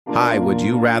Hi, would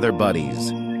you rather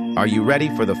buddies? Are you ready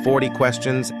for the 40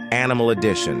 questions, Animal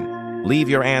Edition? Leave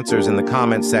your answers in the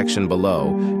comment section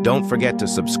below. Don't forget to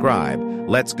subscribe.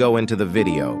 Let's go into the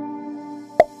video.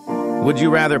 Would you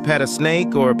rather pet a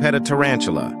snake or pet a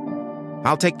tarantula?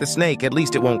 I'll take the snake, at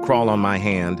least it won't crawl on my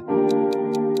hand.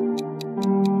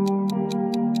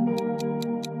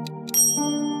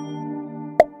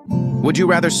 Would you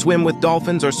rather swim with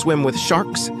dolphins or swim with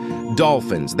sharks?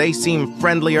 Dolphins, they seem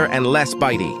friendlier and less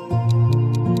bitey.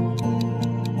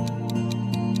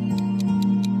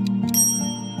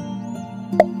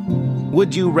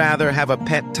 Would you rather have a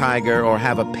pet tiger or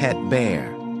have a pet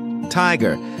bear?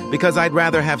 Tiger, because I'd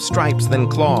rather have stripes than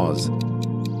claws.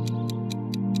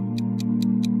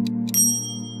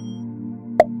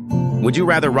 Would you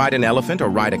rather ride an elephant or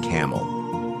ride a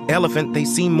camel? Elephant, they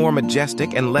seem more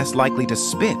majestic and less likely to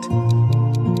spit.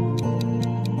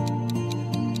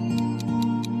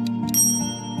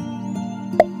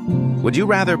 Would you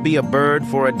rather be a bird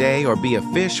for a day or be a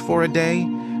fish for a day?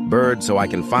 Bird, so I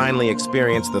can finally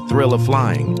experience the thrill of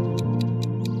flying.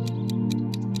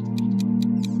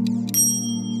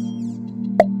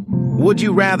 Would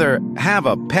you rather have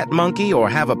a pet monkey or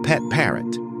have a pet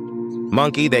parrot?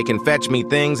 Monkey, they can fetch me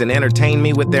things and entertain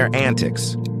me with their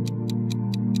antics.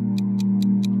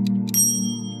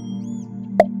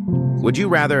 Would you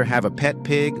rather have a pet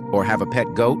pig or have a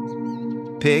pet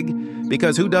goat? Pig,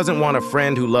 because who doesn't want a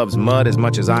friend who loves mud as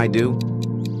much as I do?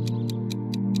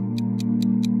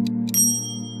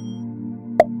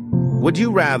 Would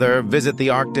you rather visit the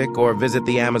Arctic or visit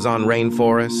the Amazon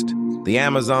rainforest? The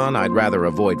Amazon, I'd rather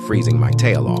avoid freezing my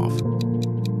tail off.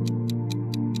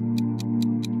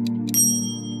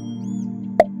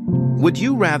 Would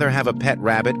you rather have a pet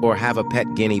rabbit or have a pet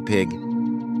guinea pig?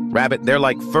 Rabbit, they're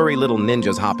like furry little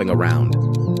ninjas hopping around.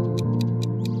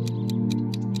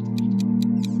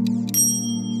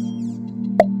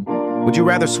 Would you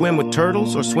rather swim with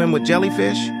turtles or swim with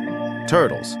jellyfish?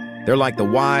 Turtles, they're like the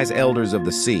wise elders of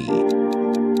the sea.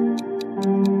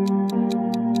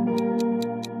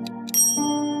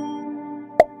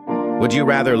 Would you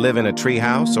rather live in a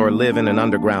treehouse or live in an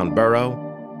underground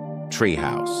burrow?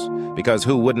 Treehouse, because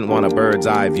who wouldn't want a bird's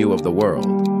eye view of the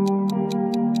world?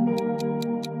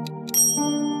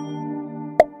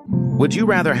 Would you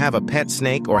rather have a pet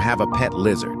snake or have a pet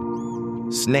lizard?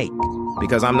 Snake,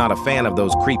 because I'm not a fan of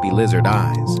those creepy lizard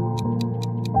eyes.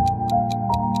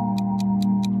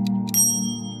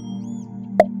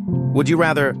 Would you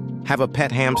rather have a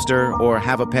pet hamster or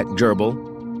have a pet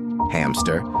gerbil?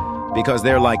 Hamster, because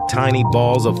they're like tiny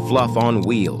balls of fluff on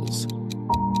wheels.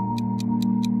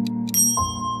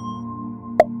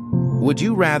 Would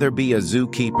you rather be a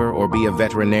zookeeper or be a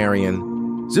veterinarian?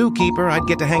 Zookeeper, I'd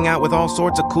get to hang out with all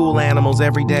sorts of cool animals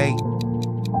every day.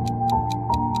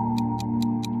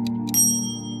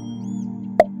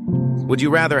 Would you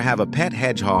rather have a pet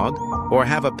hedgehog or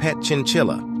have a pet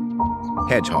chinchilla?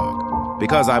 Hedgehog,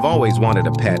 because I've always wanted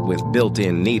a pet with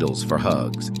built-in needles for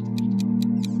hugs.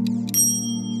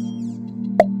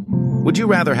 Would you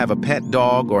rather have a pet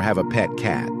dog or have a pet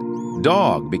cat?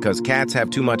 Dog, because cats have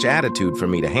too much attitude for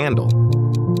me to handle.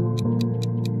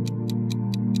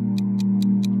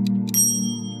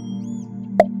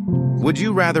 Would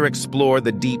you rather explore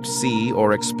the deep sea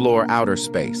or explore outer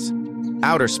space?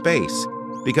 Outer space,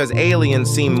 because aliens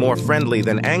seem more friendly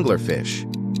than anglerfish.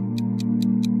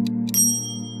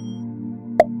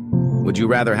 Would you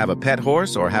rather have a pet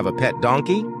horse or have a pet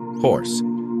donkey? Horse,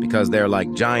 because they're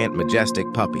like giant,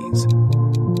 majestic puppies.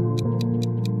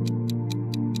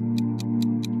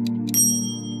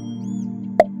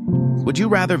 Would you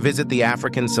rather visit the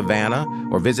African savanna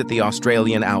or visit the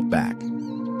Australian outback?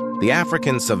 The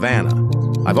African savanna.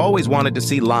 I've always wanted to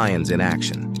see lions in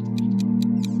action.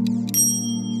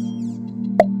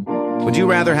 Would you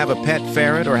rather have a pet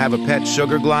ferret or have a pet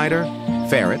sugar glider?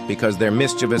 Ferret, because they're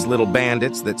mischievous little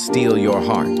bandits that steal your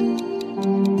heart.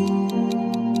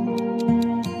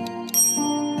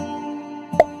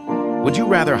 Would you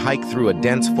rather hike through a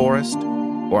dense forest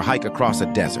or hike across a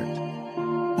desert?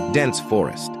 Dense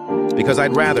forest, because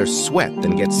I'd rather sweat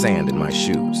than get sand in my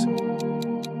shoes.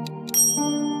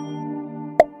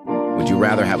 Would you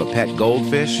rather have a pet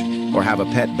goldfish or have a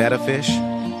pet betta fish?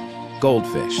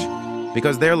 Goldfish,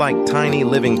 because they're like tiny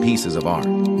living pieces of art.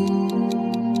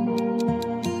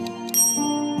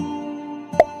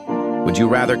 Would you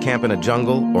rather camp in a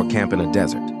jungle or camp in a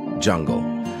desert? Jungle,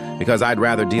 because I'd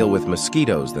rather deal with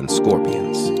mosquitoes than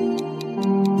scorpions.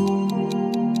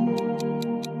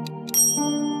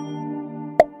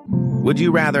 Would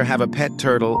you rather have a pet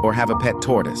turtle or have a pet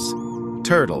tortoise?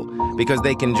 Turtle, because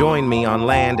they can join me on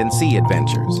land and sea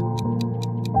adventures.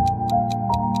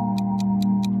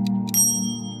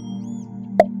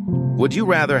 Would you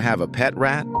rather have a pet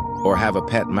rat or have a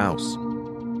pet mouse?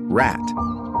 Rat,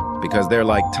 because they're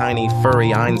like tiny furry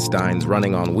Einsteins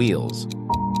running on wheels.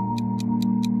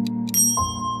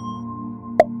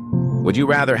 Would you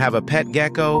rather have a pet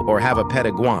gecko or have a pet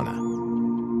iguana?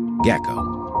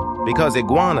 Gecko, because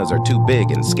iguanas are too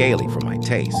big and scaly for my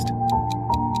taste.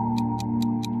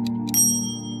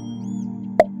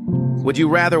 Would you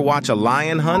rather watch a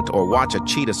lion hunt or watch a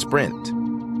cheetah sprint?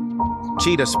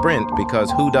 Cheetah sprint,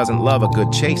 because who doesn't love a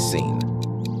good chase scene?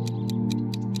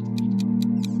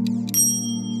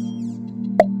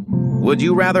 Would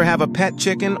you rather have a pet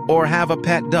chicken or have a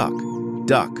pet duck?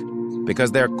 Duck,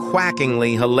 because they're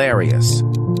quackingly hilarious.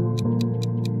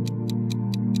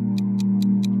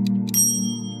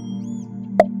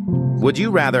 Would you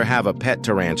rather have a pet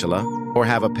tarantula or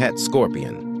have a pet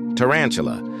scorpion?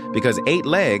 Tarantula, because 8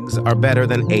 legs are better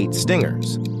than 8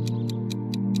 stingers.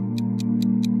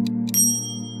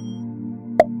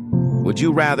 Would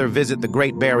you rather visit the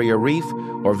Great Barrier Reef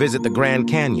or visit the Grand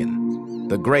Canyon?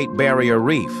 The Great Barrier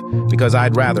Reef, because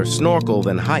I'd rather snorkel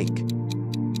than hike.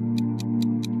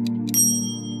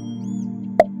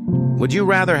 Would you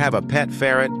rather have a pet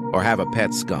ferret or have a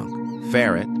pet skunk?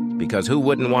 Ferret, because who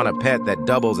wouldn't want a pet that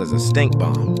doubles as a stink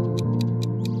bomb?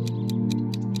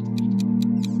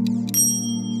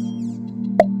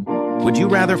 Would you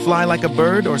rather fly like a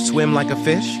bird or swim like a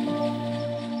fish?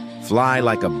 Fly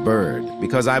like a bird,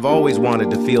 because I've always wanted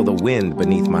to feel the wind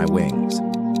beneath my wings.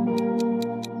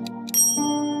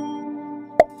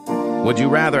 Would you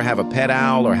rather have a pet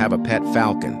owl or have a pet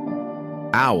falcon?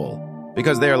 Owl,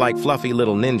 because they're like fluffy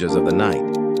little ninjas of the night.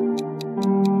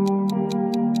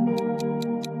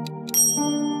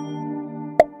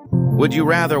 Would you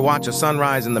rather watch a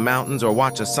sunrise in the mountains or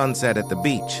watch a sunset at the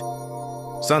beach?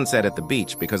 Sunset at the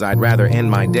beach, because I'd rather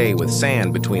end my day with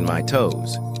sand between my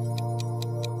toes.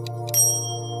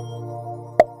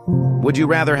 Would you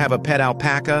rather have a pet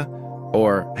alpaca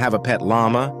or have a pet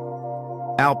llama?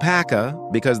 Alpaca,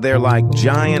 because they're like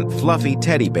giant fluffy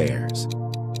teddy bears.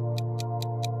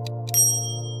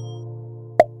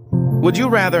 Would you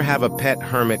rather have a pet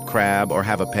hermit crab or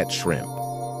have a pet shrimp?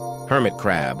 Hermit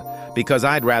crab, because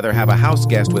I'd rather have a house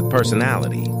guest with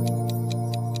personality.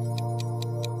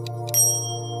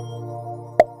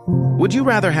 Would you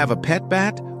rather have a pet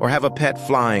bat or have a pet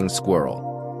flying squirrel?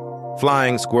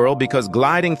 Flying squirrel, because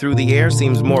gliding through the air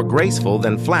seems more graceful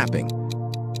than flapping.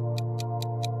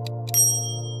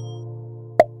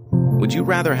 Would you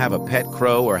rather have a pet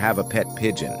crow or have a pet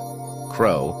pigeon?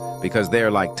 Crow, because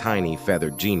they're like tiny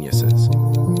feathered geniuses.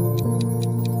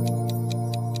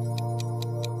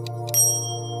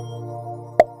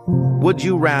 Would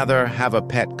you rather have a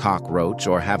pet cockroach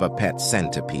or have a pet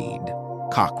centipede?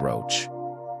 Cockroach,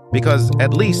 because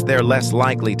at least they're less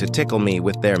likely to tickle me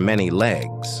with their many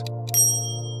legs.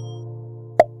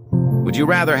 Would you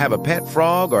rather have a pet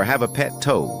frog or have a pet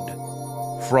toad?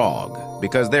 Frog,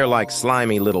 because they're like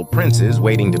slimy little princes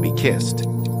waiting to be kissed.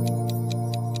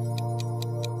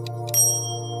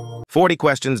 40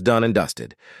 questions done and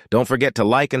dusted. Don't forget to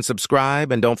like and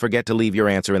subscribe, and don't forget to leave your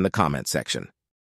answer in the comment section.